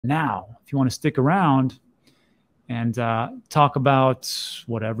now. If you want to stick around and talk about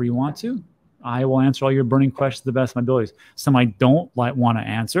whatever you want to, I will answer all your burning questions to the best of my abilities. Some I don't want to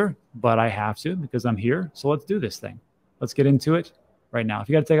answer, but I have to because I'm here. So let's do this thing. Let's get into it right now. If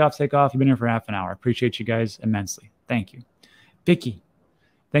you got to take off, take off. You've been here for half an hour. I appreciate you guys immensely. Thank you. Vicky,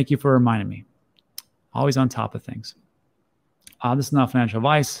 thank you for reminding me. Always on top of things. This is not financial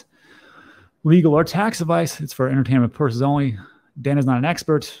advice, legal or tax advice. It's for entertainment purposes only. Dan is not an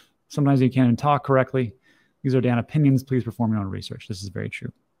expert. Sometimes you can't even talk correctly. These are Dan opinions. Please perform your own research. This is very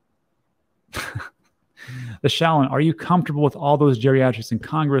true. The Shallon, are you comfortable with all those geriatrics in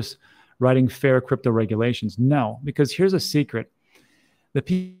Congress writing fair crypto regulations? No, because here's a secret. The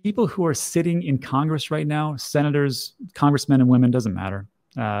people who are sitting in Congress right now, senators, congressmen and women, doesn't matter,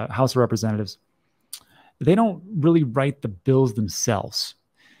 House of Representatives, they don't really write the bills themselves.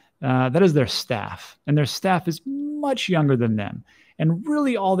 That is their staff, and their staff is much younger than them. And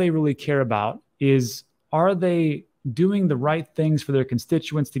really all they really care about is, are they doing the right things for their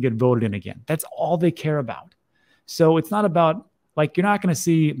constituents to get voted in again? That's all they care about. So it's not about, like, you're not going to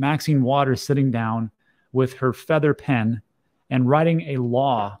see Maxine Waters sitting down with her feather pen and writing a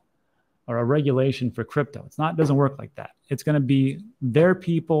law or a regulation for crypto. It doesn't work like that. It's going to be their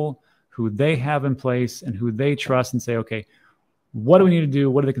people who they have in place and who they trust and say, okay, what do we need to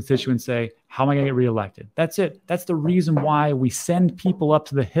do? What do the constituents say? How am I going to get reelected? That's it. That's the reason why we send people up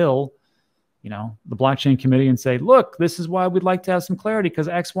to the Hill, the blockchain committee, and say, look, this is why we'd like to have some clarity, because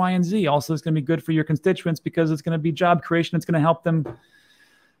X, Y, and Z. Also, it's going to be good for your constituents because it's going to be job creation. It's going to help them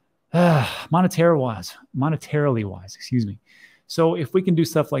monetarily wise, excuse me. So if we can do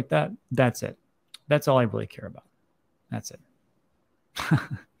stuff like that, that's it. That's all I really care about. That's it.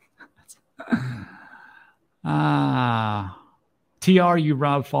 TR, you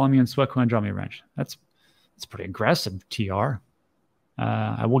Rob, follow me on Sweatcoin, draw me a wrench. That's pretty aggressive, TR.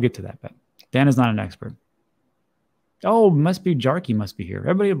 I will get to that, but Dan is not an expert. Oh, must be Jarky must be here.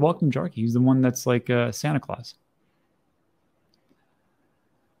 Everybody welcome Jarky. He's the one that's like Santa Claus.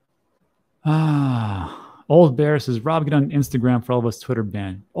 Old Bear says, Rob, get on Instagram for all of us Twitter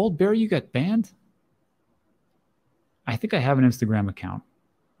banned. Old Bear, you got banned? I think I have an Instagram account.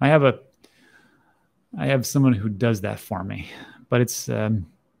 I have someone who does that for me, but it's I don't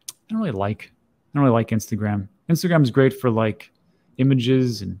really like Instagram. Instagram is great for like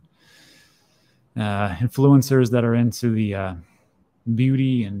images and influencers that are into the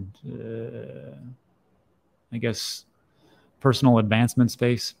beauty and I guess personal advancement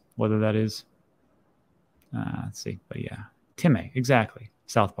space, whether that is. Let's see, but yeah, Timmy, exactly.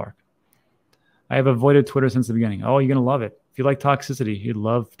 South Park. I have avoided Twitter since the beginning. Oh, you're gonna love it. If you like toxicity, you'd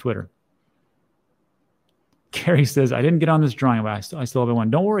love Twitter. Carrie says, I didn't get on this drawing, but I still have one.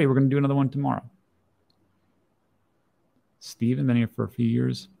 Don't worry, we're going to do another one tomorrow. Steven, been here for a few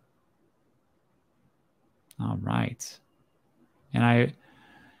years. All right. And I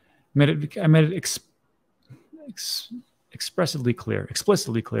made it explicitly clear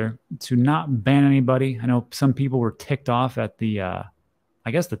to not ban anybody. I know some people were ticked off at the,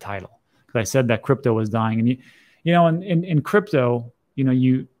 I guess the title, because I said that crypto was dying. And in crypto,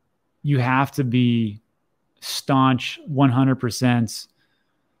 you have to be staunch 100%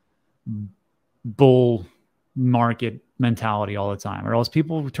 bull market mentality all the time, or else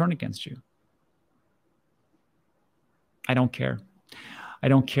people will turn against you. I don't care. I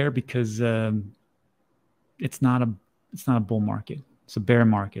don't care because it's not a bull market. It's a bear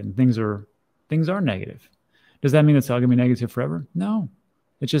market, and things are negative. Does that mean it's all gonna be negative forever? No.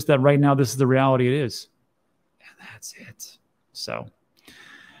 It's just that right now this is the reality it is. And that's it. So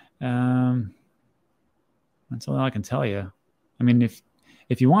that's all I can tell you. I mean,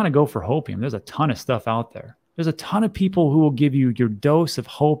 if you want to go for hopium, there's a ton of stuff out there. There's a ton of people who will give you your dose of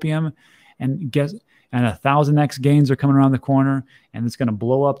hopium, and 1,000x gains are coming around the corner, and it's going to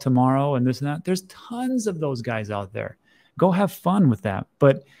blow up tomorrow, and this and that. There's tons of those guys out there. Go have fun with that,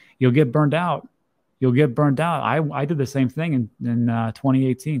 but you'll get burned out. You'll get burned out. I did the same thing in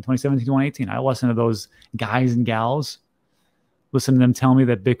 2017, 2018. I listened to those guys and gals. Listen to them tell me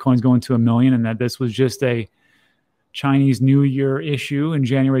that Bitcoin's going to 1 million and that this was just a Chinese New Year issue in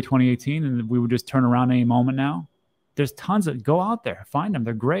January 2018, and we would just turn around any moment now. There's tons of, go out there, find them.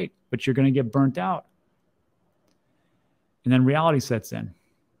 They're great, but you're going to get burnt out. And then reality sets in. And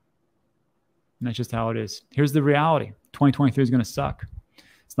that's just how it is. Here's the reality. 2023 is going to suck.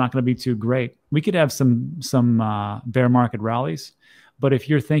 It's not going to be too great. We could have some bear market rallies, but if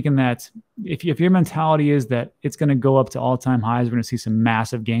you're thinking that, if your mentality is that it's going to go up to all-time highs, we're going to see some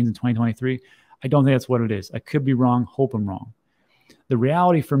massive gains in 2023, I don't think that's what it is. I could be wrong. Hope I'm wrong. The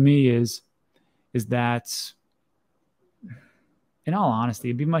reality for me is that in all honesty,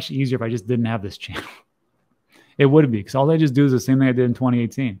 it'd be much easier if I just didn't have this channel. It would be, because all I just do is the same thing I did in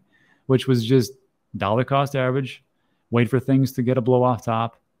 2018, which was just dollar cost average, wait for things to get a blow off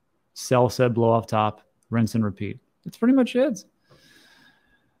top, sell said blow off top, rinse and repeat. That's pretty much it.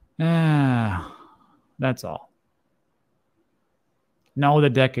 That's all. No, the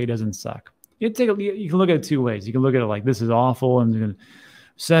decade doesn't suck. You can look at it two ways. You can look at it like this is awful and there's going to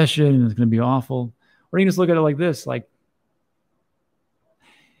recession and it's going to be awful. Or you can just look at it like this. Like,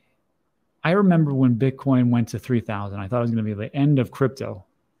 I remember when Bitcoin went to 3,000, I thought it was going to be the end of crypto.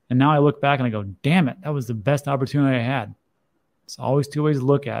 And now I look back and I go, damn it, that was the best opportunity I had. It's always two ways to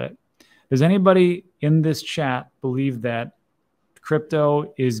look at it. Does anybody in this chat believe that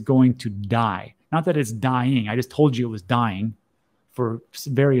crypto is going to die? Not that it's dying. I just told you it was dying for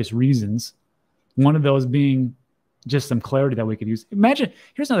various reasons. One of those being just some clarity that we could use. Imagine,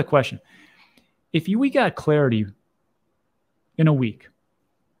 here's another question. If we got clarity in a week,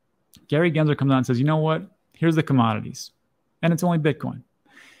 Gary Gensler comes out and says, you know what? Here's the commodities. And it's only Bitcoin.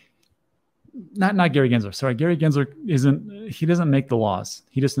 Not Gary Gensler. Sorry, Gary Gensler he doesn't make the laws.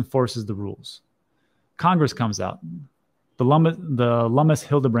 He just enforces the rules. Congress comes out. The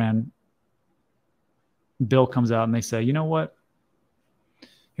Lummis-Hildebrand bill comes out and they say, you know what?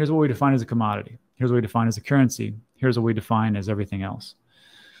 Here's what we define as a commodity. Here's what we define as a currency. Here's what we define as everything else,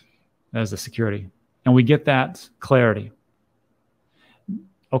 as a security. And we get that clarity.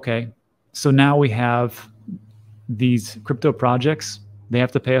 Okay, so now we have these crypto projects. They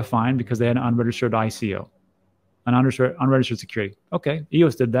have to pay a fine because they had an unregistered ICO, an unregistered security. Okay,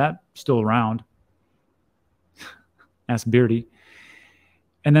 EOS did that, still around. Ask Beardy.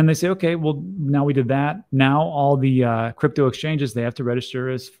 And then they say, okay, well, now we did that. Now all the crypto exchanges, they have to register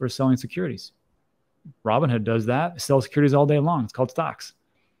as for selling securities. Robinhood does that, sells securities all day long. It's called stocks.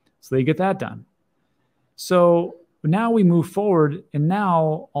 So they get that done. So now we move forward, and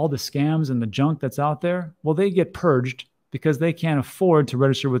now all the scams and the junk that's out there, well, they get purged because they can't afford to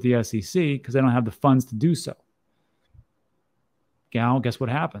register with the SEC because they don't have the funds to do so. Now, guess what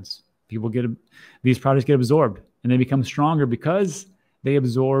happens? These projects get absorbed, and they become stronger because they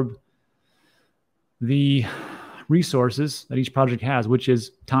absorb the resources that each project has, which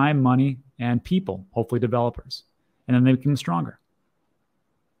is time, money, and people, hopefully developers. And then they become stronger.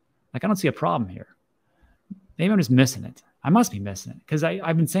 Like, I don't see a problem here. Maybe I'm just missing it. I must be missing it because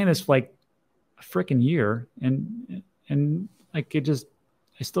I've been saying this for like a freaking year, and like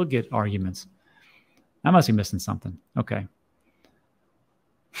I still get arguments. I must be missing something. Okay.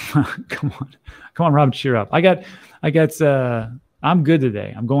 Come on, Rob, cheer up. I'm good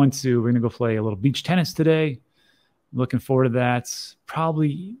today. We're going to go play a little beach tennis today. Looking forward to that.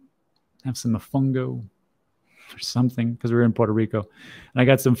 Probably have some mofongo or something because we're in Puerto Rico. And I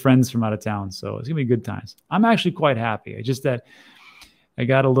got some friends from out of town, so it's going to be good times. I'm actually quite happy. It's just that I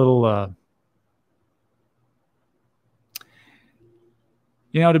got a little,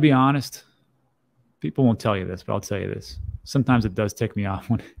 to be honest, people won't tell you this, but I'll tell you this. Sometimes it does tick me off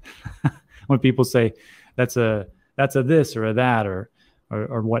when when people say that's a this or a that or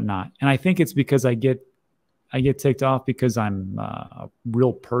whatnot. And I think it's because I get ticked off because I'm a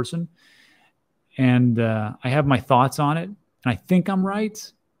real person and I have my thoughts on it and I think I'm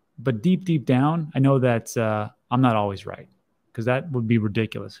right, but deep down, I know that I'm not always right because that would be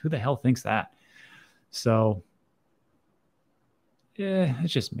ridiculous. Who the hell thinks that? So yeah,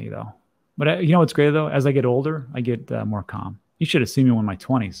 it's just me though. But you know what's great though? As I get older, I get more calm. You should have seen me in my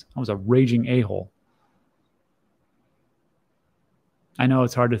 20s. I was a raging a-hole. I know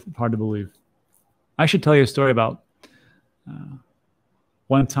it's hard to believe. I should tell you a story about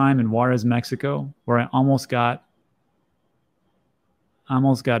one time in Juarez, Mexico, where I almost got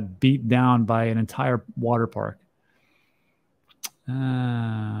beat down by an entire water park.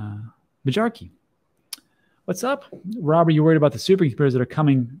 Bajarki. What's up? Rob, are you worried about the supercomputers that are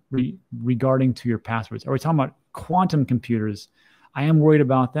coming regarding to your passwords? Are we talking about quantum computers? I am worried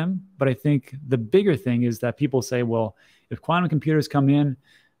about them, but I think the bigger thing is that people say, well, if quantum computers come in,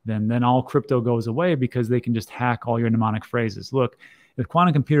 then all crypto goes away because they can just hack all your mnemonic phrases. Look, if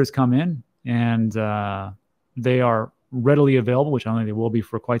quantum computers come in and they are readily available, which I don't think they will be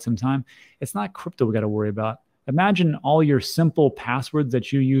for quite some time, it's not crypto we got to worry about. Imagine all your simple passwords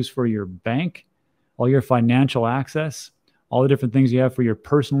that you use for your bank, all your financial access, all the different things you have for your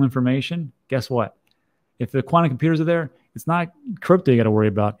personal information. Guess what? If the quantum computers are there, it's not crypto you got to worry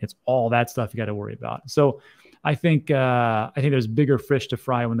about. It's all that stuff you got to worry about. So I think there's bigger fish to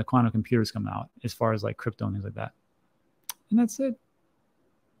fry when the quantum computers come out as far as like crypto and things like that. And that's it.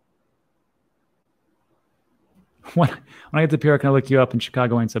 When I get to PR, can I look you up in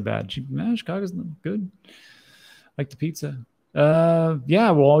Chicago? Ain't so bad. Chicago's good. Like the pizza.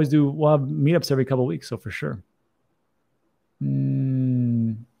 Yeah, we'll have meetups every couple of weeks, so for sure.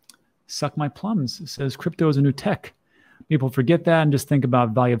 Suck my plums. It says crypto is a new tech. People forget that and just think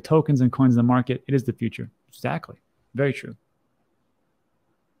about value of tokens and coins in the market. It is the future. Exactly. Very true.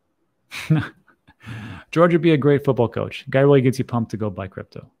 George would be a great football coach. Guy really gets you pumped to go buy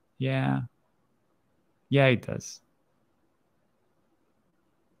crypto. Yeah. Yeah, he does.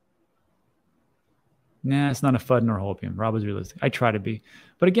 Nah, it's not a FUD nor hopium. Rob is realistic. I try to be.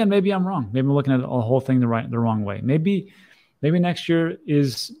 But again, maybe I'm wrong. Maybe I'm looking at the whole thing the wrong way. Maybe next year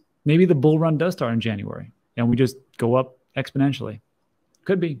maybe the bull run does start in January and we just go up exponentially.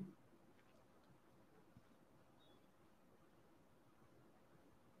 Could be.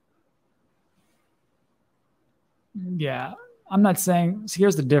 Yeah. I'm not saying, so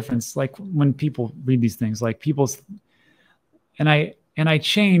here's the difference. Like when people read these things, like and I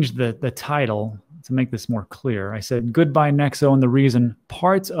changed the title to make this more clear. I said, goodbye Nexo, and the reason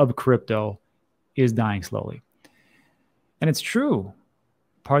parts of crypto is dying slowly. And it's true.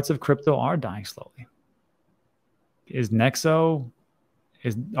 Parts of crypto are dying slowly. Is Nexo,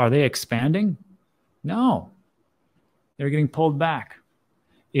 are they expanding? No. They're getting pulled back.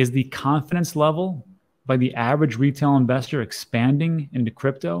 Is the confidence level by the average retail investor expanding into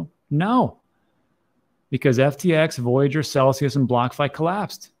crypto? No. Because FTX, Voyager, Celsius, and BlockFi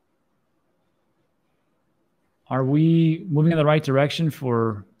collapsed. Are we moving in the right direction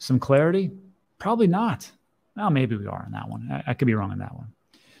for some clarity? Probably not. Well, maybe we are on that one. I could be wrong on that one.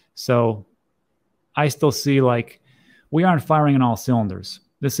 So I still see like we aren't firing on all cylinders.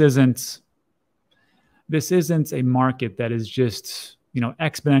 This isn't a market that is just,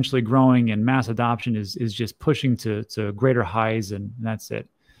 exponentially growing, and mass adoption is just pushing to greater highs, and that's it.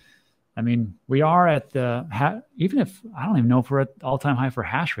 I mean, we are at even if I don't even know if we're at all-time high for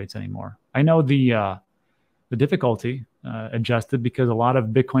hash rates anymore. I know the difficulty adjusted because a lot of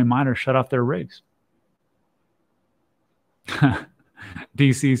Bitcoin miners shut off their rigs.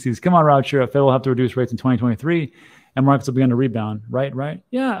 DCCs, come on, Rob, sure. Fed will have to reduce rates in 2023 and markets will begin to rebound. Right.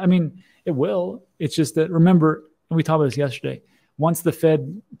 Yeah, I mean, it will. It's just that, remember, and we talked about this yesterday, once the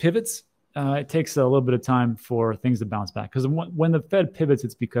Fed pivots, it takes a little bit of time for things to bounce back. Because when the Fed pivots,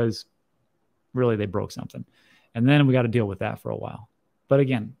 it's because really they broke something. And then we got to deal with that for a while. But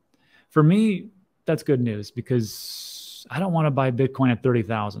again, for me, that's good news because I don't want to buy Bitcoin at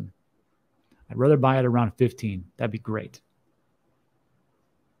 30,000. I'd rather buy it around 15. That'd be great.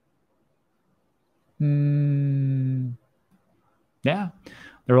 Yeah,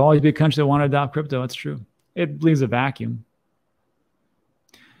 there will always be a country that want to adopt crypto. That's true. It leaves a vacuum.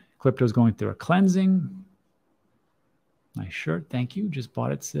 Crypto is going through a cleansing. Nice shirt. Thank you. Just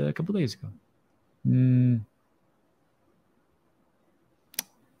bought it a couple days ago.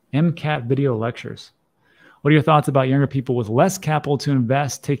 MCAT video lectures. What are your thoughts about younger people with less capital to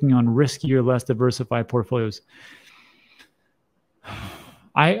invest, taking on riskier, less diversified portfolios?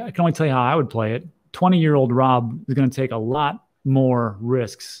 I can only tell you how I would play it. 20-year-old Rob is going to take a lot more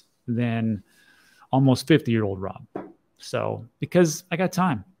risks than almost 50-year-old Rob. So, because I got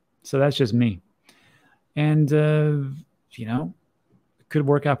time. So that's just me. And, it could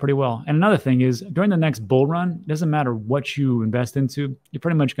work out pretty well. And another thing is, during the next bull run, it doesn't matter what you invest into, you're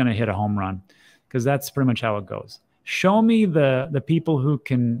pretty much going to hit a home run because that's pretty much how it goes. Show me the people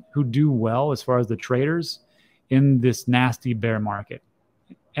who do well as far as the traders in this nasty bear market.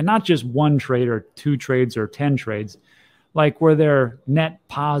 And not just one trade or 2 trades or 10 trades, like where they're net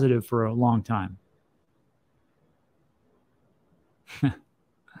positive for a long time.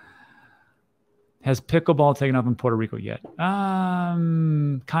 Has pickleball taken off in Puerto Rico yet?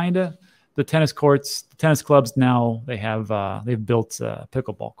 Kinda. The tennis courts, the tennis clubs now, they've built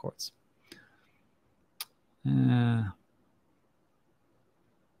pickleball courts.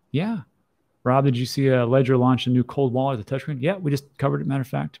 Yeah. Rob, did you see Ledger launch a new cold wallet as a touchscreen? Yeah, we just covered it, matter of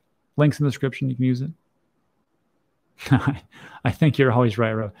fact. Links in the description, you can use it. I think you're always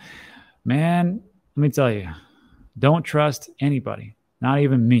right, Rob. Man, let me tell you, don't trust anybody, not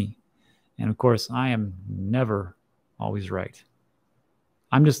even me. And of course, I am never always right.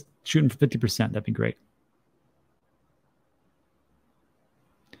 I'm just shooting for 50%. That'd be great.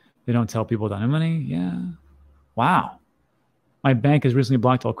 They don't tell people about money. Yeah. Wow. My bank has recently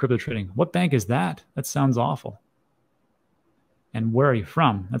blocked all crypto trading. What bank is that? That sounds awful. And where are you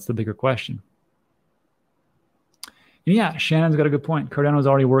from? That's the bigger question. And yeah, Shannon's got a good point. Cardano is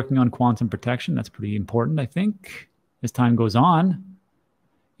already working on quantum protection. That's pretty important, I think, as time goes on.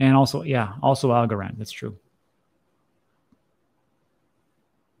 And also, yeah, also Algorand. That's true.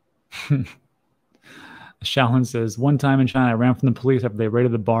 Shaolin says, one time in China, I ran from the police after they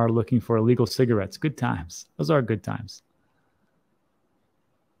raided the bar looking for illegal cigarettes. Good times. Those are good times.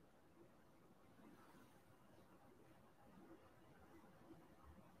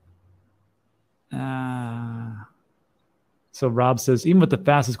 So Rob says, even with the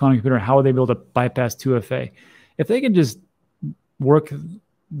fastest quantum computer, how would they be able to bypass 2FA? If they can just work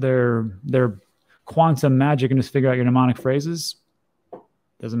their quantum magic and just figure out your mnemonic phrases,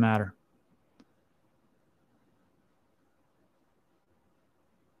 doesn't matter.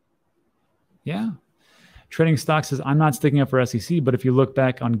 Yeah. Trading Stock says, I'm not sticking up for SEC, but if you look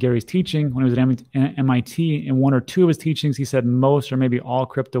back on Gary's teaching when he was at MIT, in one or two of his teachings, he said most or maybe all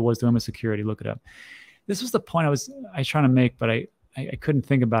crypto was doing with security. Look it up. This was the point I was trying to make, but I couldn't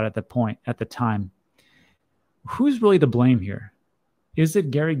think about it at the time. Who's really to blame here? Is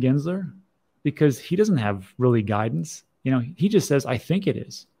it Gary Gensler? Because he doesn't have really guidance. You know, he just says, I think it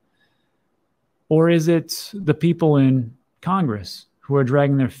is. Or is it the people in Congress who are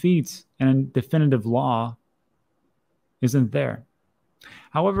dragging their feet and definitive law isn't there?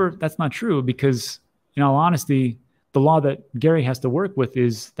 However, that's not true because, in all honesty, the law that Gary has to work with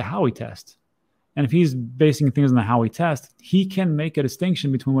is the Howey test. And if he's basing things on the Howey test, he can make a distinction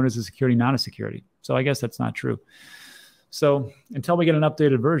between what is a security, not a security. So I guess that's not true. So until we get an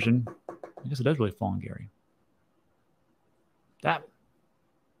updated version, I guess it does really fall on Gary. That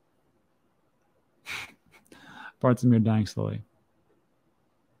parts of me are dying slowly.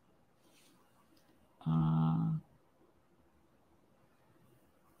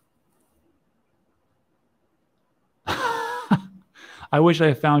 I wish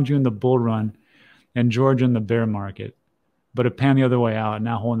I found you in the bull run and George in the bear market, but it panned the other way out,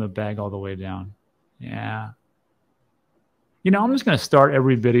 now holding the bag all the way down. Yeah. You know, I'm just going to start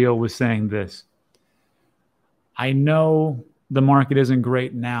every video with saying this. I know the market isn't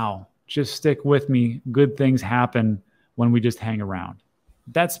great now. Just stick with me. Good things happen when we just hang around.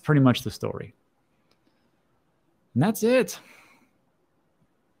 That's pretty much the story. And that's it.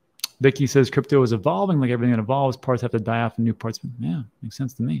 Vicky says crypto is evolving like everything that evolves. Parts have to die off and new parts. Yeah, makes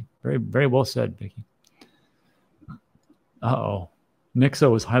sense to me. Very, very well said, Vicky. Uh-oh. Nexo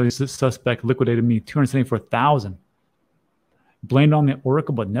was highly suspect, liquidated me, $274,000. Blamed on the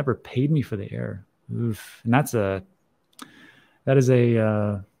Oracle, but never paid me for the error. Oof. And that is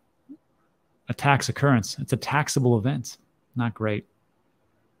a tax occurrence. It's a taxable event. Not great.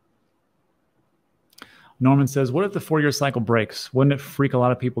 Norman says, what if the 4-year cycle breaks? Wouldn't it freak a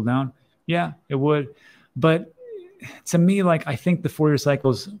lot of people down? Yeah, it would. But to me, like, I think the 4-year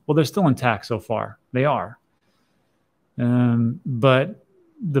cycles, well, they're still intact so far. They are. But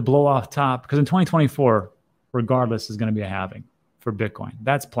the blow off top, because in 2024, regardless, is going to be a halving for Bitcoin.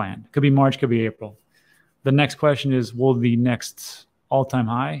 That's planned. Could be March, could be April. The next question is, will the next all-time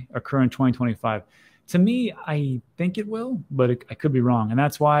high occur in 2025? To me, I think it will, but I could be wrong. And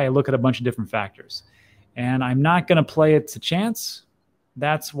that's why I look at a bunch of different factors. And I'm not going to play it to chance.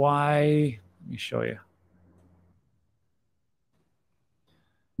 That's why, let me show you.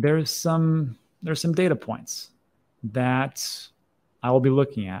 There's some data points that I will be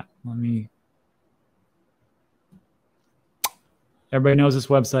looking at. Everybody knows this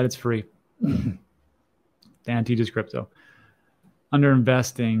website, it's free. Dan teaches crypto. Under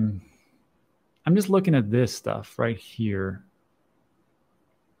investing, I'm just looking at this stuff right here.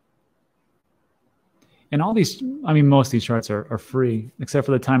 And all these, I mean, most of these charts are free, except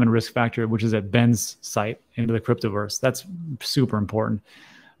for the time and risk factor, which is at Ben's site into the Cryptoverse. That's super important.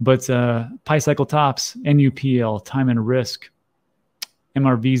 But Pi cycle tops, NUPL, time and risk,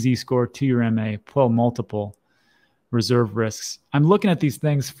 MRVZ score, 2-year MA, PWEL multiple, reserve risks. I'm looking at these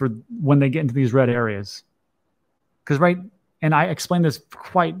things for when they get into these red areas. Because and I explained this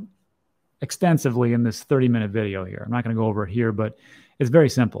quite extensively in this 30-minute video here. I'm not going to go over it here, but it's very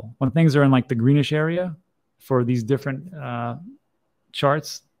simple. When things are in like the greenish area for these different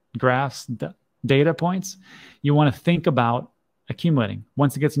charts, graphs, data points, you want to think about accumulating.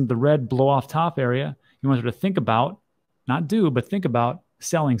 Once it gets into the red blow off top area, you want to think about, not do, but think about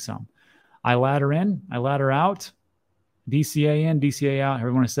selling some. I ladder in, I ladder out, DCA in, DCA out, however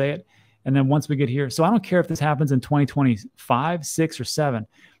you want to say it. And then once we get here, so I don't care if this happens in 2025, 6, or 7.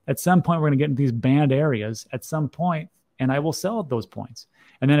 At some point, we're going to get into these band areas at some point, and I will sell at those points.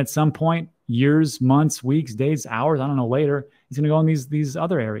 And then at some point, years, months, weeks, days, hours, I don't know, later, he's going to go in these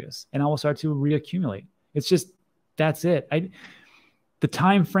other areas, and I will start to reaccumulate. It's just, that's it. The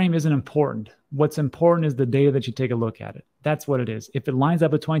time frame isn't important. What's important is the data that you take a look at it. That's what it is. If it lines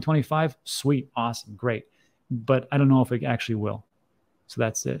up with 2025, sweet, awesome, great. But I don't know if it actually will. So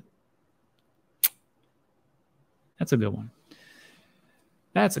that's a good one.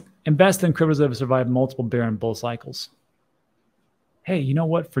 Invest in cryptos that have survived multiple bear and bull cycles. Hey, you know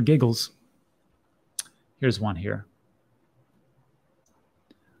what? For giggles, here's one here.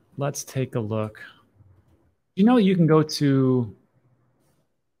 Let's take a look. You know, you can go to,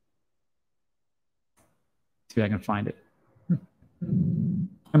 see if I can find it.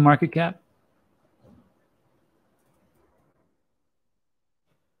 Market cap.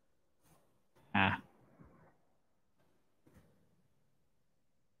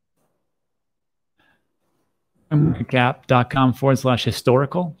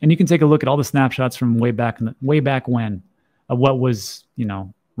 Marketcap.com/historical, and you can take a look at all the snapshots from way back when of what was, you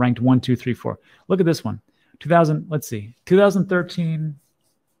know, ranked 1, 2, 3, 4. Look at this one, 2013,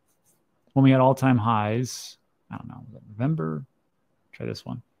 when we had all-time highs. I don't know, November. Try this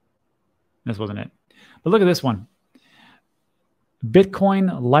one. This wasn't it, but look at this one. Bitcoin,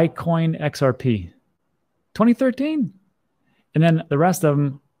 Litecoin, XRP, 2013, and then the rest of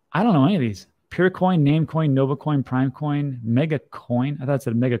them, I don't know any of these. Purecoin, Namecoin, Novacoin, Primecoin, Megacoin. I thought it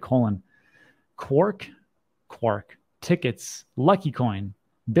said Megacolon. Quark, Tickets, Luckycoin,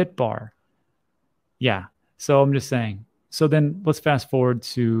 Bitbar. Yeah. So I'm just saying. So then let's fast forward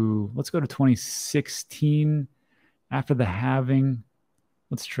to, let's go to 2016 after the halving.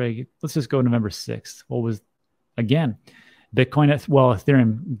 Let's just go November 6th. What was, again, Bitcoin, well,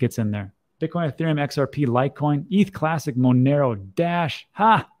 Ethereum gets in there. Bitcoin, Ethereum, XRP, Litecoin, ETH Classic, Monero, Dash,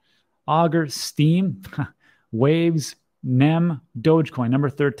 Augur, Steam, Waves, NEM, Dogecoin, number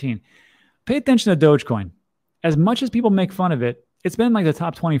 13. Pay attention to Dogecoin. As much as people make fun of it, it's been like the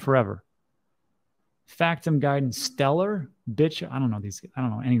top 20 forever. Factum Guidance, Stellar, Bitch, I don't know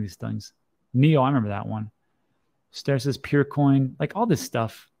any of these things. Neo, I remember that one. Stairsays, Purecoin, like all this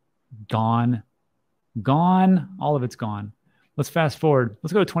stuff, gone. All of it's gone. Let's fast forward.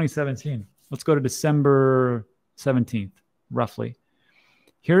 Let's go to 2017. Let's go to December 17th, roughly.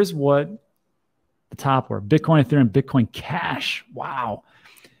 Here's what the top were. Bitcoin, Ethereum, Bitcoin Cash. Wow.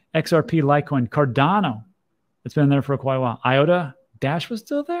 XRP, Litecoin, Cardano. It's been there for quite a while. IOTA, Dash was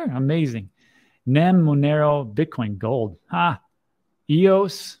still there. Amazing. NEM, Monero, Bitcoin Gold.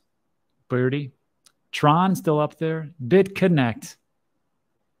 EOS, Birdie. Tron still up there. BitConnect.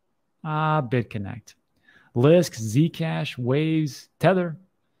 BitConnect. Lisk, Zcash, Waves, Tether,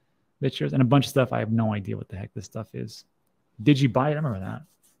 BitShares, and a bunch of stuff. I have no idea what the heck this stuff is. DigiByte, I remember that.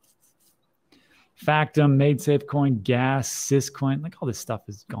 Factum, MadeSafeCoin, Gas, Syscoin, like all this stuff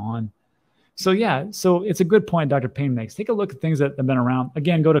is gone. So yeah, so it's a good point Dr. Payne makes. Take a look at things that have been around.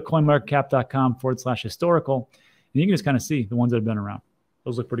 Again, go to coinmarketcap.com/historical, and you can just kind of see the ones that have been around.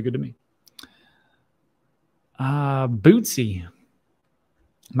 Those look pretty good to me. Bootsy.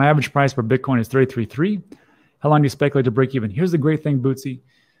 My average price for Bitcoin is 33.3. How long do you speculate to break even? Here's the great thing, Bootsy.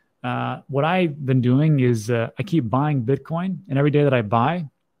 What I've been doing is I keep buying Bitcoin, and every day that I buy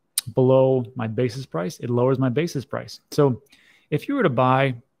below my basis price, it lowers my basis price. So if you were to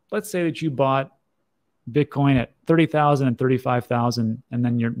buy, let's say that you bought Bitcoin at 30,000 and 35,000, and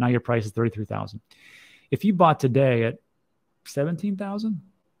then now your price is 33,000. If you bought today at 17,000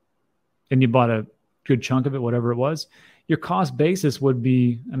 and you bought a good chunk of it, whatever it was, your cost basis would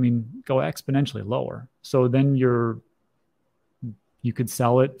be, go exponentially lower. So then you could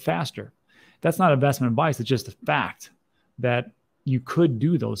sell it faster. That's not investment advice. It's just a fact that you could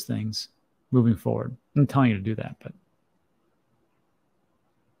do those things moving forward. I'm telling you to do that, but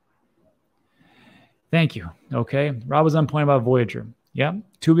thank you. Okay. Rob was on point about Voyager. Yeah.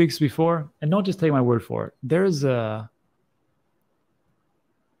 2 weeks before, and don't just take my word for it.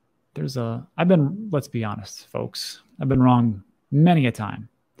 Let's be honest, folks. I've been wrong many a time,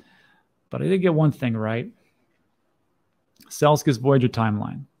 but I did get one thing right. Celsius Voyager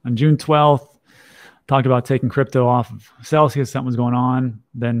timeline. On June 12th, talked about taking crypto off of Celsius. Something was going on.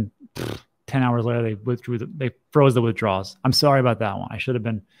 Then 10 hours later, they froze the withdrawals. I'm sorry about that one. I should have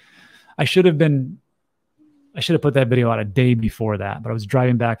put that video out a day before that, but I was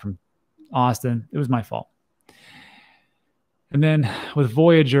driving back from Austin. It was my fault. And then with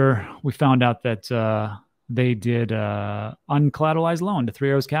Voyager, we found out that they did uncollateralized loan to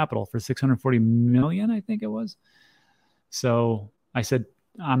 3 Arrows Capital for $640 million, I think it was. So I said,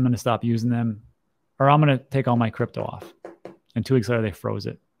 I'm going to stop using them, or I'm going to take all my crypto off. And 2 weeks later, they froze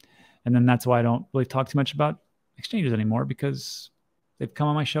it. And then that's why I don't really talk too much about exchanges anymore, because they've come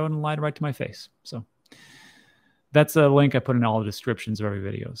on my show and lied right to my face. So that's a link I put in all the descriptions of every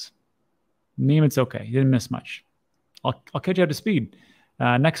videos. Meme, it's okay. You didn't miss much. I'll catch you up to speed.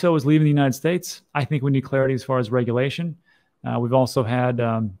 Nexo is leaving the United States. I think we need clarity as far as regulation. We've also had,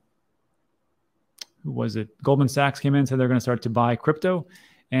 who was it? Goldman Sachs came in and said they're going to start to buy crypto.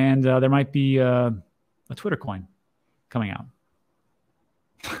 And there might be a Twitter coin coming out.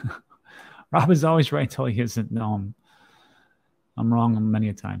 Rob is always right until he isn't. No, I'm wrong many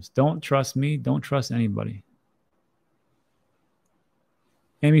a times. Don't trust me. Don't trust anybody.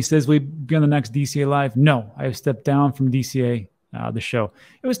 Amy says, will we be on the next DCA Live? No, I have stepped down from DCA, the show.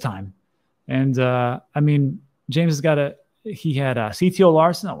 It was time. And, James has got to, he had CTO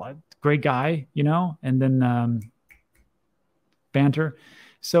Larson, a great guy, you know, and then banter.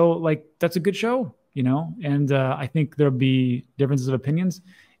 So like that's a good show, you know, and I think there'll be differences of opinions,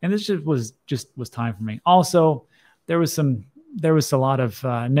 and this just was time for me. Also, there was a lot of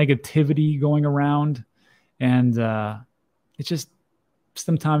negativity going around, and it's just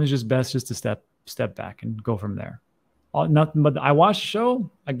sometimes it's just best just to step back and go from there. Nothing, but I watched the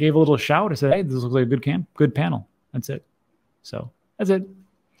show. I gave a little shout. I said, "Hey, this looks like a good panel." That's it. So that's it.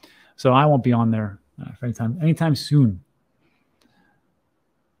 So I won't be on there for anytime soon.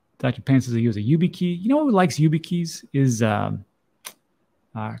 Dr. Payne says he uses a YubiKey. You know who likes YubiKeys is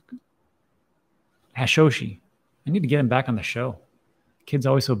Hashoshi. I need to get him back on the show. Kid's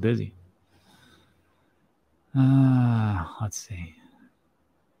always so busy. Let's see.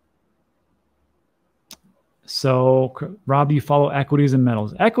 So, Rob, do you follow equities and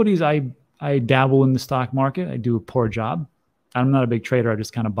metals? Equities, I dabble in the stock market. I do a poor job. I'm not a big trader. I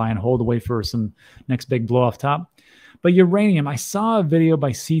just kind of buy and hold, wait for some next big blow off top. But uranium, I saw a video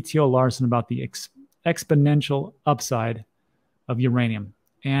by CTO Larson about the exponential upside of uranium.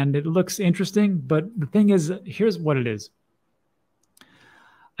 And it looks interesting, but the thing is, here's what it is.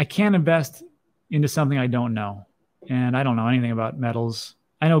 I can't invest into something I don't know. And I don't know anything about metals.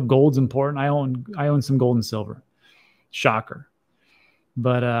 I know gold's important. I own some gold and silver. Shocker.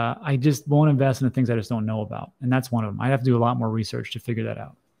 But I just won't invest in the things I just don't know about. And that's one of them. I have to do a lot more research to figure that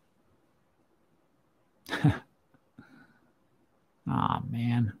out. Oh,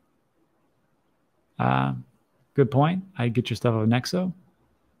 man. Good point. I get your stuff of Nexo.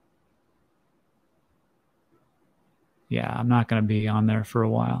 Yeah, I'm not going to be on there for a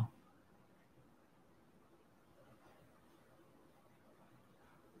while.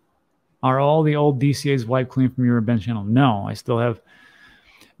 Are all the old DCAs wiped clean from your bench channel? No, I still have.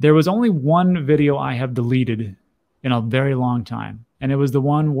 There was only one video I have deleted in a very long time. And it was the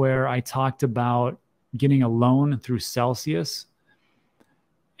one where I talked about getting a loan through Celsius.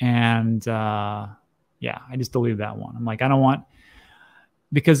 And yeah, I just deleted that one. I'm like, I don't want,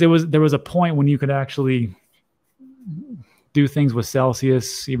 because there was a point when you could actually do things with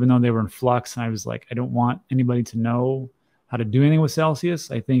Celsius, even though they were in flux. And I was like, I don't want anybody to know how to do anything with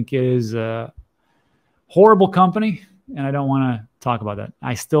Celsius. I think it is a horrible company, and I don't want to talk about that.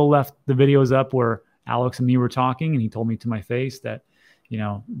 I still left the videos up where Alex and me were talking, and he told me to my face that, you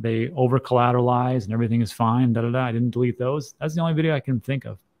know, they over collateralize and everything is fine. I didn't delete those. That's the only video I can think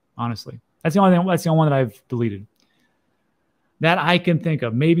of, honestly. That's the only one that I've deleted that I can think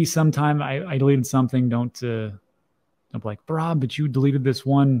of. Maybe sometime I deleted something. Don't be like, Rob, but you deleted this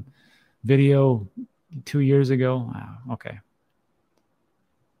one video 2 years ago. Oh, okay.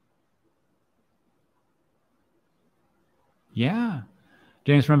 Yeah.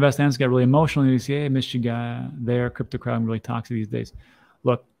 James from Invest Analyst got really emotional. You say, hey, I missed you guys there. Crypto crowd really toxic these days.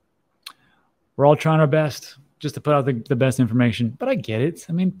 Look, we're all trying our best just to put out the best information, but I get it.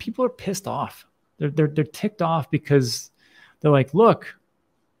 I mean, people are pissed off. They're ticked off because they're like, look,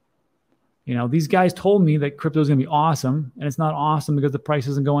 you know, these guys told me that crypto is going to be awesome, and it's not awesome because the price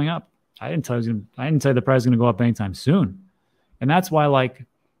isn't going up. I didn't tell you the price is going to go up anytime soon. And that's why, like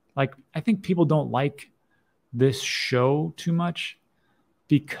I think people don't like this show too much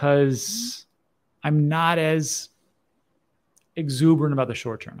because I'm not as exuberant about the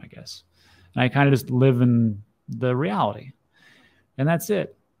short term, I guess. And I kind of just live in the reality. And that's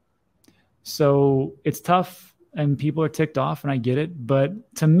it. So it's tough and people are ticked off, and I get it.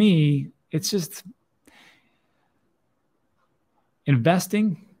 But to me, it's just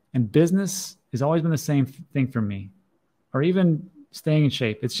investing and business has always been the same thing for me, or even staying in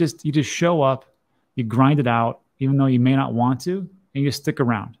shape. It's just, you just show up, you grind it out, even though you may not want to, and you just stick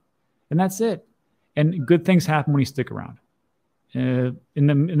around. And that's it. And good things happen when you stick around. In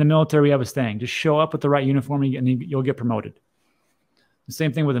the military, we have a saying, just show up with the right uniform and you'll get promoted. The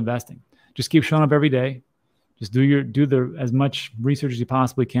same thing with investing. Just keep showing up every day. Just do as much research as you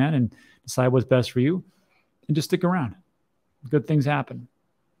possibly can and decide what's best for you, and just stick around. Good things happen.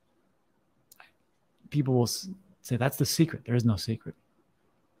 People will say that's the secret. There is no secret.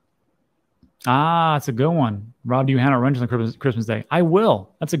 That's a good one. Rob, do you hand out wrenches on Christmas Day? I will.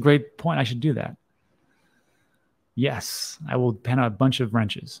 That's a great point. I should do that. Yes, I will hand out a bunch of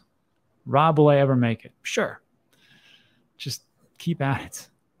wrenches. Rob, will I ever make it? Sure. Just keep at it.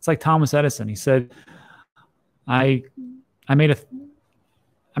 It's like Thomas Edison. He said, I made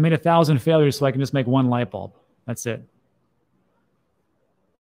 1,000 failures so I can just make one light bulb. That's it.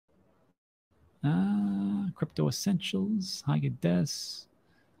 Crypto Essentials. Hi, Des.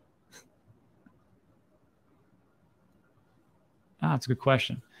 That's a good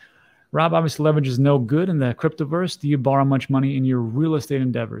question. Rob, obviously leverage is no good in the cryptoverse. Do you borrow much money in your real estate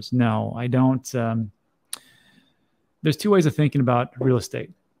endeavors? No, I don't. There's two ways of thinking about real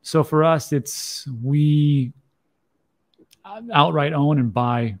estate. So for us, we outright own and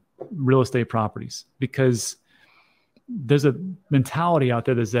buy real estate properties because there's a mentality out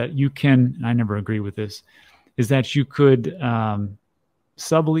there that you can, and I never agree with this, is that you could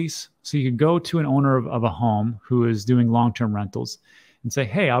sublease. So you could go to an owner of a home who is doing long-term rentals and say,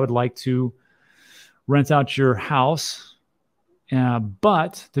 hey, I would like to rent out your house,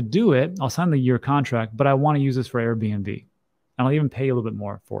 but to do it, I'll sign the year contract, but I want to use this for Airbnb. And I'll even pay you a little bit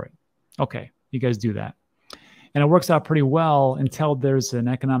more for it. Okay, you guys do that. And it works out pretty well until there's an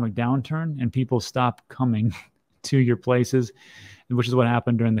economic downturn and people stop coming to your places, which is what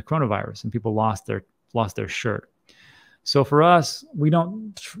happened during the coronavirus, and people lost their shirt. So for us, we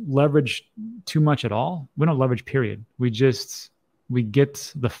don't leverage too much at all. We don't leverage, period. We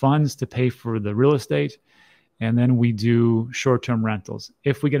get the funds to pay for the real estate, and then we do short-term rentals.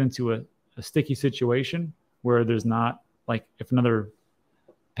 If we get into a sticky situation where there's not, like if another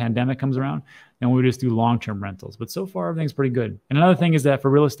pandemic comes around, then we just do long-term rentals. But so far, everything's pretty good. And another thing is that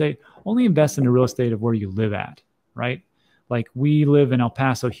for real estate, only invest in the real estate of where you live at, right? Like we live in El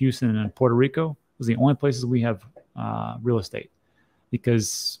Paso, Houston, and Puerto Rico. Those are the only places we have real estate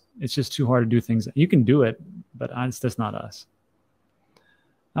because it's just too hard to do things. You can do it, but it's just not us.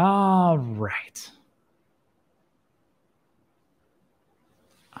 All right.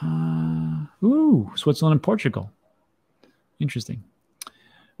 Switzerland and Portugal. Interesting.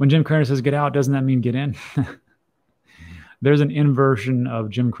 When Jim Cramer says get out, doesn't that mean get in? There's an inversion of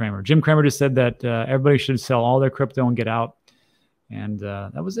Jim Cramer. Jim Cramer just said that everybody should sell all their crypto and get out. And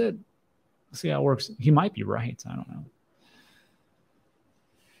that was it. Let's see how it works. He might be right. I don't know.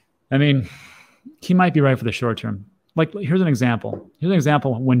 I mean, he might be right for the short term. Like, here's an example. Here's an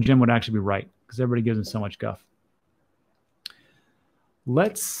example when Jim would actually be right, because everybody gives him so much guff.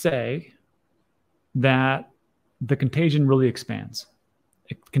 Let's say that the contagion really expands.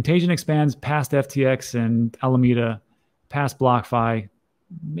 Contagion expands past FTX and Alameda, past BlockFi.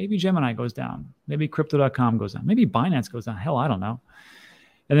 Maybe Gemini goes down. Maybe Crypto.com goes down. Maybe Binance goes down. Hell, I don't know.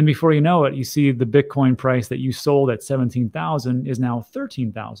 And then before you know it, you see the Bitcoin price that you sold at $17,000 is now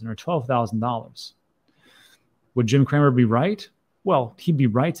 $13,000 or $12,000. Would Jim Cramer be right? Well, he'd be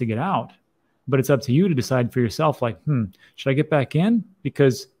right to get out. But it's up to you to decide for yourself, like, should I get back in?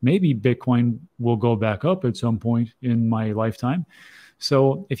 Because maybe Bitcoin will go back up at some point in my lifetime.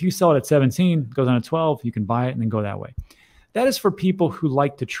 So if you sell it at 17, goes on at 12, you can buy it and then go that way. That is for people who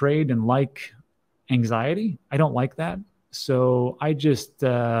like to trade and like anxiety. I don't like that. So I just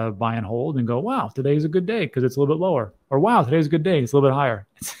buy and hold and go, wow, today's a good day because it's a little bit lower. Or wow, today's a good day. It's a little bit higher.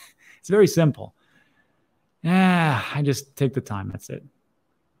 It's very simple. I just take the time. That's it.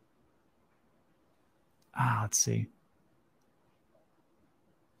 Let's see.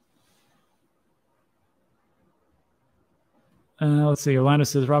 Let's see. Orlando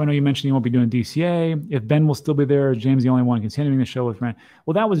says, Rob, I know you mentioned you won't be doing DCA. If Ben will still be there, James the only one continuing the show with Rand.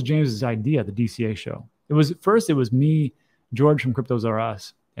 Well, that was James's idea, the DCA show. It was me, George from Cryptos R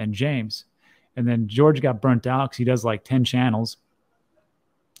Us, and James. And then George got burnt out because he does like 10 channels.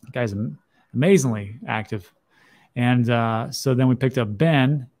 The guy's amazingly active. And so then we picked up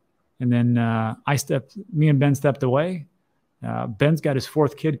Ben. And then me and Ben stepped away. Ben's got his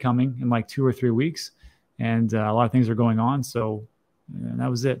fourth kid coming in like 2 or 3 weeks. And a lot of things are going on. So that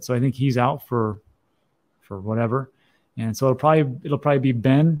was it. So I think he's out for whatever. And so it'll probably be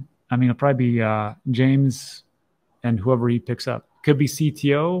Ben. I mean, it'll probably be James and whoever he picks up. Could be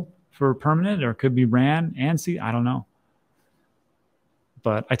CTO for permanent, or it could be Ran and C. I don't know.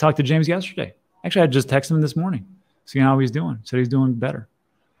 But I talked to James yesterday. Actually, I just texted him this morning, seeing how he's doing. Said he's doing better.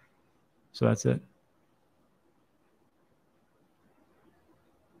 So that's it.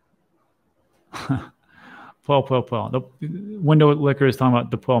 Puel. The window liquor is talking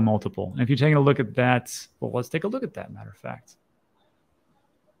about the Puel multiple. And if you're taking a look at that, well, let's take a look at that, matter of fact.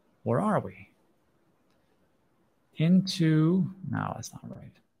 Where are we? No, that's not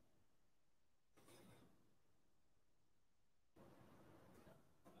right.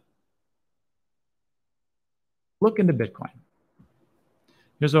 Look into Bitcoin.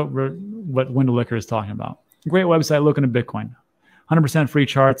 Here's what Window Liquor is talking about. Great website, look into Bitcoin. 100% free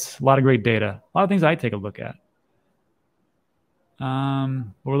charts, a lot of great data. A lot of things I take a look at.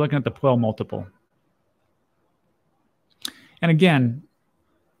 We're looking at the Puel multiple. And again,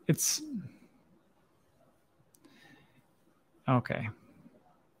 it's... Okay.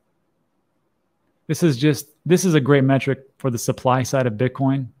 This is a great metric for the supply side of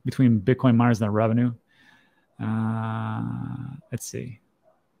Bitcoin, between Bitcoin miners and their revenue. Let's see.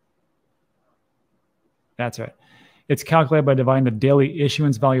 That's right. It's calculated by dividing the daily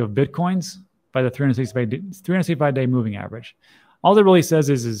issuance value of Bitcoins by the 365-day moving average. All it really says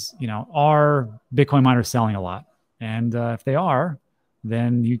is, you know, are Bitcoin miners selling a lot? And if they are,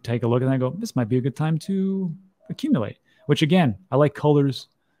 then you take a look and I go, this might be a good time to accumulate, which again, I like colors.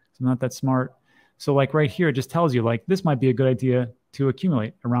 I'm not that smart. So like right here, it just tells you like, this might be a good idea to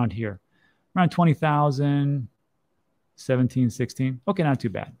accumulate around here, around 20,000, 17, 16. Okay, not too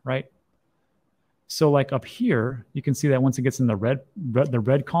bad, right? So like up here, you can see that once it gets in the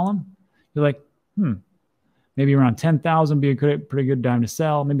red column, you're like, maybe around 10,000 be a pretty good time to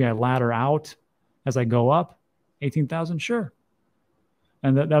sell. Maybe I ladder out as I go up. 18,000, sure.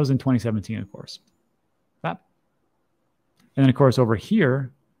 And that was in 2017, of course. That. And then, of course, over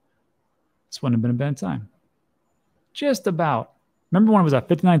here, this wouldn't have been a bad time. Just about. Remember when it was at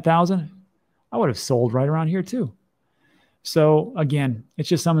 59,000? I would have sold right around here too. So again, it's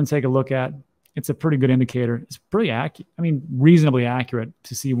just something to take a look at. It's a pretty good indicator. It's pretty accurate. I mean, reasonably accurate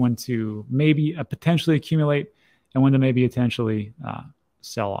to see when to maybe potentially accumulate and when to maybe potentially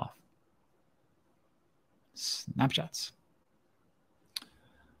sell off. Snapshots.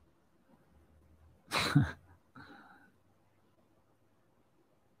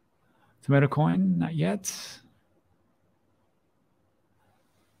 Tomato coin, not yet.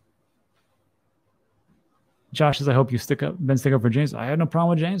 Josh says, I hope you stick up for James. I had no problem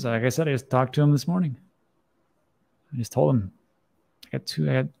with James. Like I said, I just talked to him this morning. I just told him I had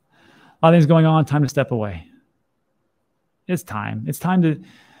a lot of things going on. Time to step away. It's time. It's time to.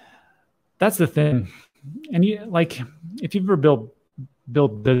 That's the thing. And you like, if you've ever built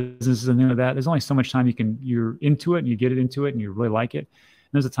businesses and things like that, there's only so much time you're into it and you get it into it and you really like it. And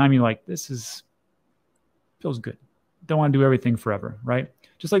there's a time you're like, feels good. Don't want to do everything forever, right?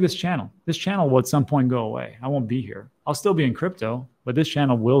 Just like this channel. This channel will at some point go away. I won't be here. I'll still be in crypto, but this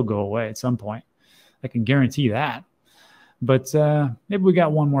channel will go away at some point. I can guarantee that. But maybe we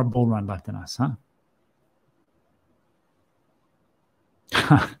got one more bull run left in us, huh?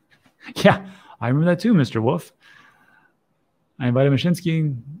 Yeah, I remember that too, Mr. Wolf. I invited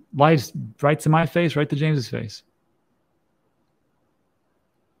Mashinsky live right to my face, right to James's face.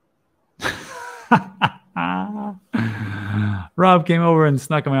 Rob came over and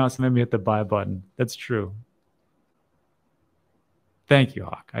snuck him out, so made me hit the buy button. That's true. Thank you,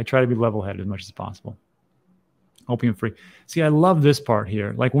 Hawk. I try to be level-headed as much as possible. Opium free. See, I love this part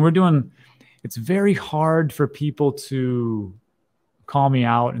here. Like when we're doing, it's very hard for people to call me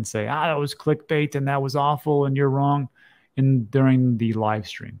out and say, that was clickbait and that was awful and you're wrong during the live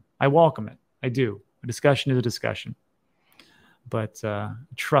stream. I welcome it. I do. A discussion is a discussion. But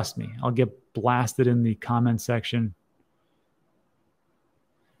trust me, I'll get blasted in the comment section.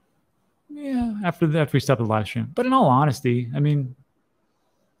 Yeah, after we stop the live stream. But in all honesty, I mean,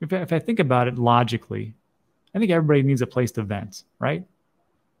 if I think about it logically, I think everybody needs a place to vent, right?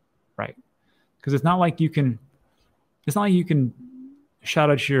 Right. Because it's not like you can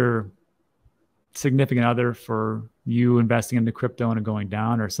shout at your significant other for you investing into crypto and it going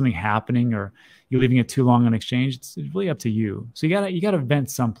down or something happening or you leaving it too long on exchange. It's really up to you. So you gotta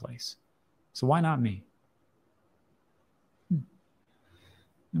vent someplace. So why not me?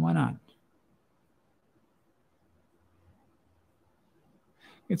 Why not?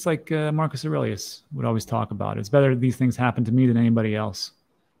 It's like Marcus Aurelius would always talk about. It's better these things happen to me than anybody else,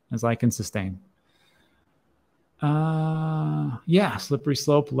 as I can sustain. Yeah, slippery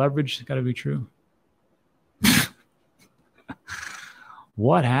slope, leverage, got to be true.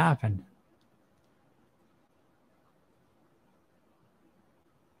 What happened?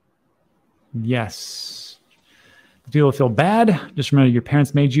 Yes. People feel bad. Just remember your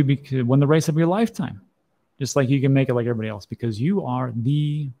parents made you win the race of your lifetime. Just like you can make it like everybody else because you are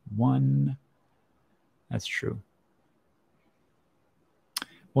the one. That's true.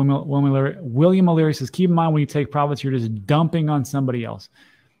 William O'Leary says, keep in mind when you take profits, you're just dumping on somebody else.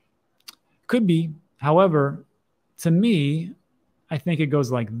 Could be. However, to me, I think it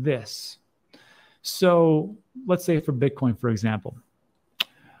goes like this. So let's say for Bitcoin, for example,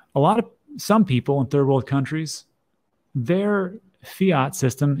 some people in third world countries, their fiat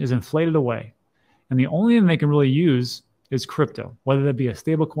system is inflated away. And the only thing they can really use is crypto, whether that be a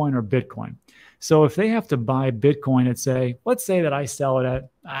stable coin or Bitcoin. So if they have to buy Bitcoin at let's say that I sell it at,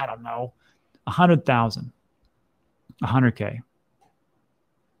 I don't know, 100,000, 100K.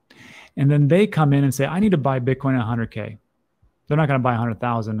 And then they come in and say, I need to buy Bitcoin at 100K. They're not going to buy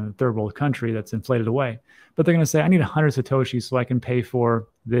 100,000 in a third world country that's inflated away. But they're going to say, I need 100 Satoshis so I can pay for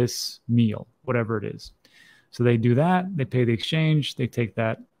this meal, whatever it is. So they do that. They pay the exchange. They take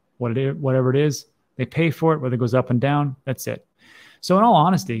that, whatever it is. They pay for it, whether it goes up and down. That's it. So in all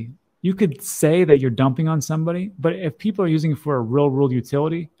honesty, you could say that you're dumping on somebody, but if people are using it for a real world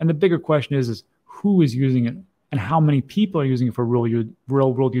utility, and the bigger question is who is using it and how many people are using it for real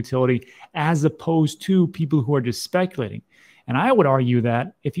world utility, as opposed to people who are just speculating. And I would argue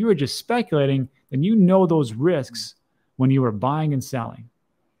that if you were just speculating, then you know those risks when you are buying and selling.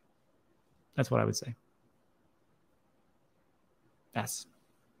 That's what I would say. That's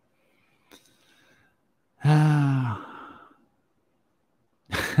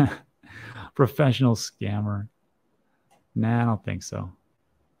professional scammer. Nah, I don't think so.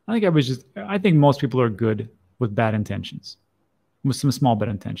 I think most people are good with bad intentions, with some small bad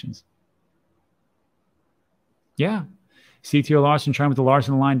intentions. Yeah. CTO Larson trying with the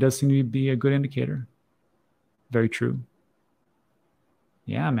Larson line does seem to be a good indicator. Very true.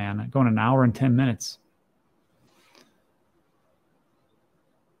 Yeah, man. Going an hour and 10 minutes.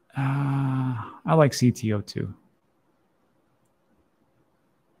 I like CTO too.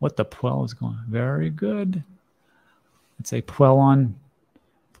 What the Puel is going? Very good. Let's say Puel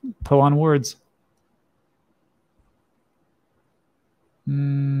on words.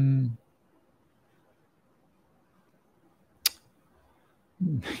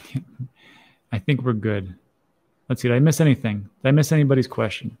 I think we're good. Let's see. Did I miss anything? Did I miss anybody's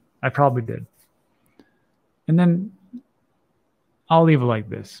question? I probably did. And then I'll leave it like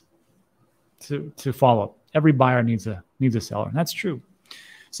this to follow up. Every buyer needs a seller. And that's true.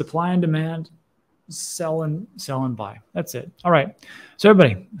 Supply and demand, sell and buy. That's it. All right. So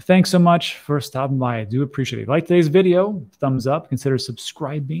everybody, thanks so much for stopping by. I do appreciate it. If you like today's video, thumbs up, consider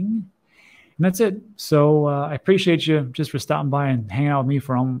subscribing. And that's it. So I appreciate you just for stopping by and hanging out with me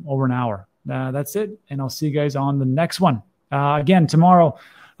for over an hour. That's it. And I'll see you guys on the next one. Again, tomorrow,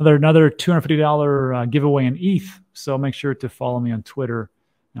 another $250 giveaway in ETH. So make sure to follow me on Twitter,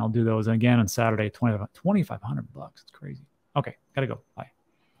 and I'll do those. And again, on Saturday, $2,500 bucks. It's crazy. Okay, gotta go. Bye.